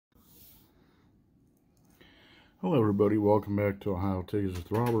Hello everybody, welcome back to Ohio Tickets with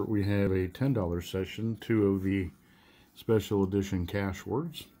Robert. We have a $10 session, two of the special edition cash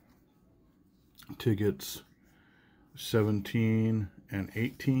words. Tickets 17 and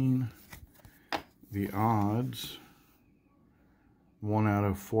 18. The odds, 1 out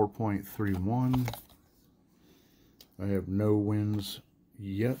of 4.31. I have no wins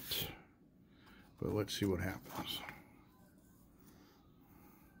yet, but let's see what happens.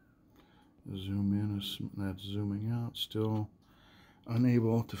 Zoom in, that's zooming out, still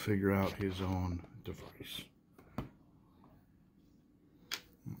unable to figure out his own device.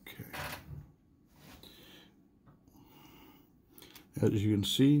 Okay. As you can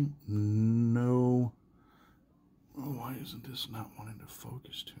see, no... Oh, why isn't this not wanting to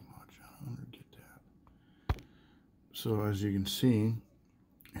focus too much? I don't get that. So as you can see,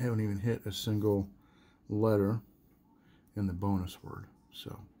 I haven't even hit a single letter in the bonus word.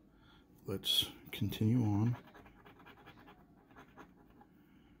 So let's continue on.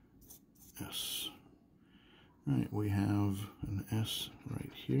 S. All right, we have an S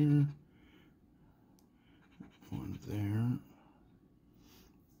right here. One there.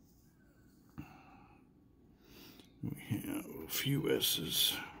 We have a few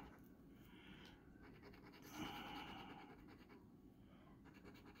S's.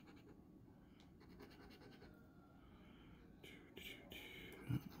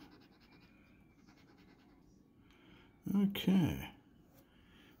 Okay.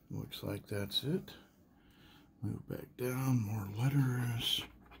 Looks like that's it. Move back down, more letters.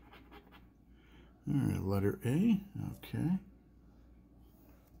 Alright, letter A. Okay.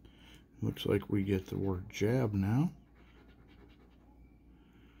 Looks like we get the word jab now.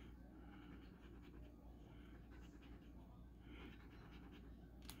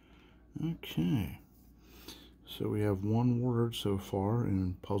 Okay. So we have one word so far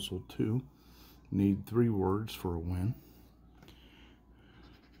in puzzle 2. Need 3 words for a win.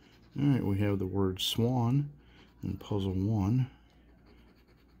 Alright, we have the word swan in puzzle 1.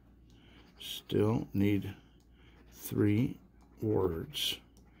 Still need 3 words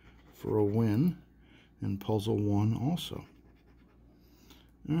for a win in puzzle 1 also.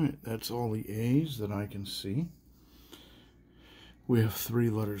 Alright, that's all the A's that I can see. We have 3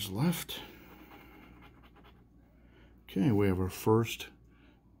 letters left. Okay, we have our first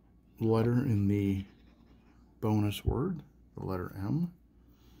letter in the bonus word, the letter M.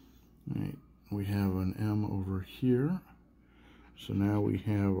 Right, we have an M over here. So now we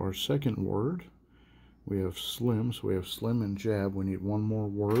have our second word. We have slim, so we have slim and jab. We need one more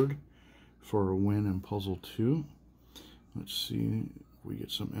word for a win in puzzle 2. Let's see if we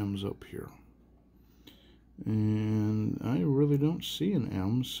get some M's up here. And I really don't see an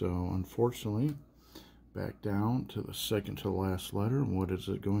M, so unfortunately, back down to the second to last letter. What is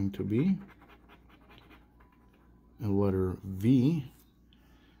it going to be? A letter V.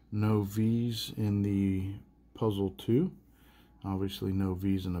 No V's in the puzzle 2. Obviously no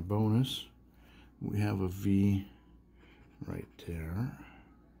V's in the bonus. We have a V right there.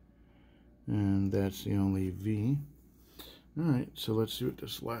 And that's the only V. Alright, so let's see what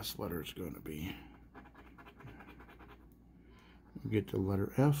this last letter is going to be. We get the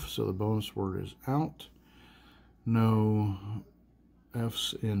letter F, so the bonus word is out. No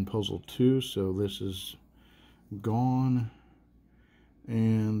F's in puzzle 2, so this is gone.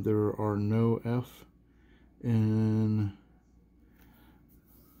 And there are no F in...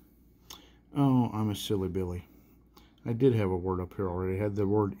 Oh, I'm a silly Billy. I did have a word up here already. I had the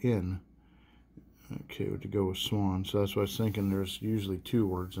word in. Okay, to go with swan. So that's what I was thinking. There's usually 2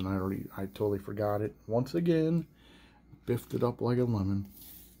 words, and I totally forgot it. Once again, biffed it up like a lemon.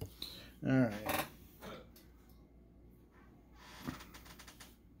 Alright.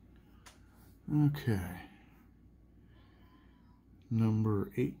 Okay. Number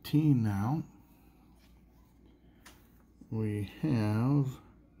 18 now. We have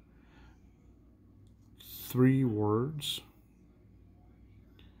 3 words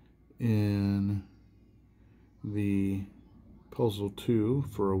in the puzzle 2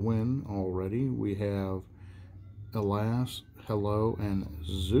 for a win already. We have alas, hello, and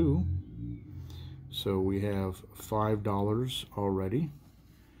zoo. So we have $5 already.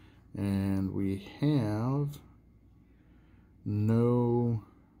 And we have no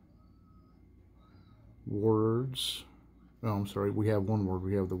words. Oh, I'm sorry. We have one word.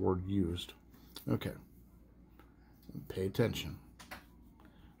 We have the word used. Okay. Pay attention.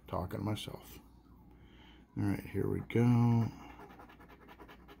 Talking to myself. All right, here we go.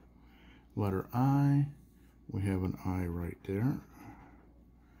 Letter I. We have an I right there.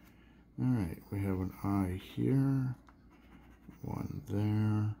 All right, we have an I here. One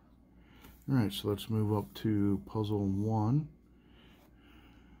there. Alright, so let's move up to puzzle 1.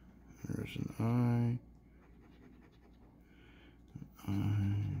 There's an I.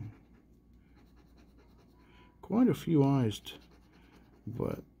 Quite a few eyes,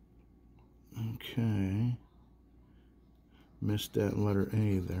 but okay. Missed that letter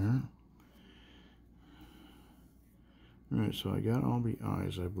A there. Alright, so I got all the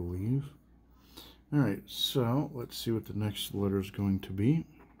I's, I believe. Alright, so let's see what the next letter is going to be.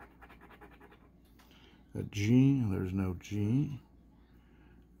 A G, there's no G.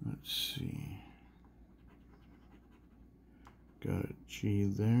 Let's see. Got a G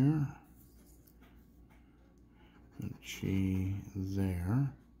there. A G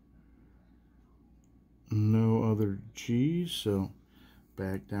there. No other G's, so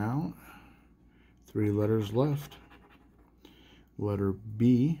back down. 3 letters left. Letter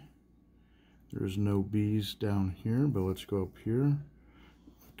B. There's no B's down here, but let's go up here.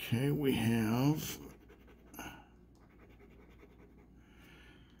 Okay, we have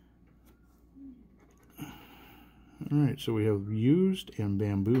alright, so we have used and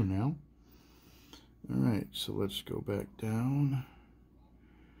bamboo now. Alright, so let's go back down.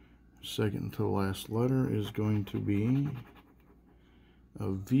 Second to the last letter is going to be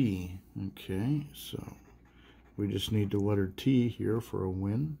a V. Okay, so we just need the letter T here for a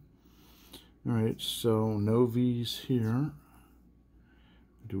win. Alright, so no V's here.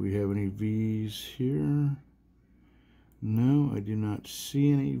 Do we have any V's here? No, I do not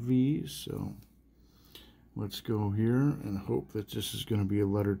see any V's, so let's go here and hope that this is going to be a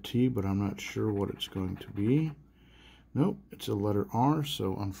letter T, but I'm not sure what it's going to be. Nope, it's a letter R,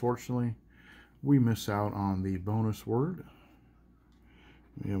 so unfortunately we miss out on the bonus word.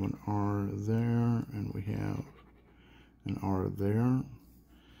 We have an R there, and we have an R there.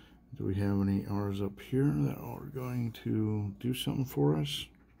 Do we have any R's up here that are going to do something for us?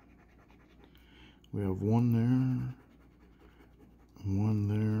 We have one there, one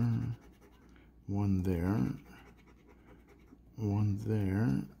there, one there, one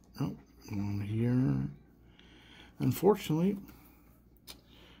there, oh, one here. Unfortunately,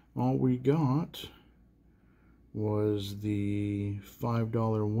 all we got was the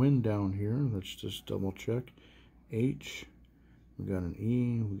 $5 win down here. Let's just double check. H, we got an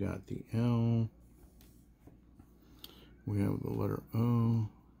E, we got the L, we have the letter O,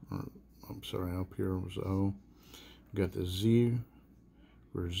 or I'm sorry, up here was O. We got the Z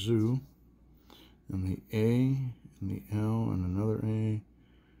for zoo, and the A, and the L, and another A,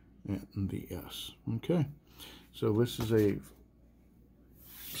 and the S. Okay, so this is a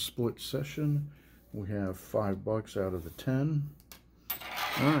split session. We have $5 out of the 10.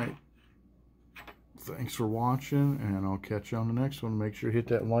 All right. Thanks for watching, and I'll catch you on the next one. Make sure you hit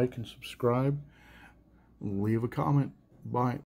that like and subscribe. Leave a comment. Bye.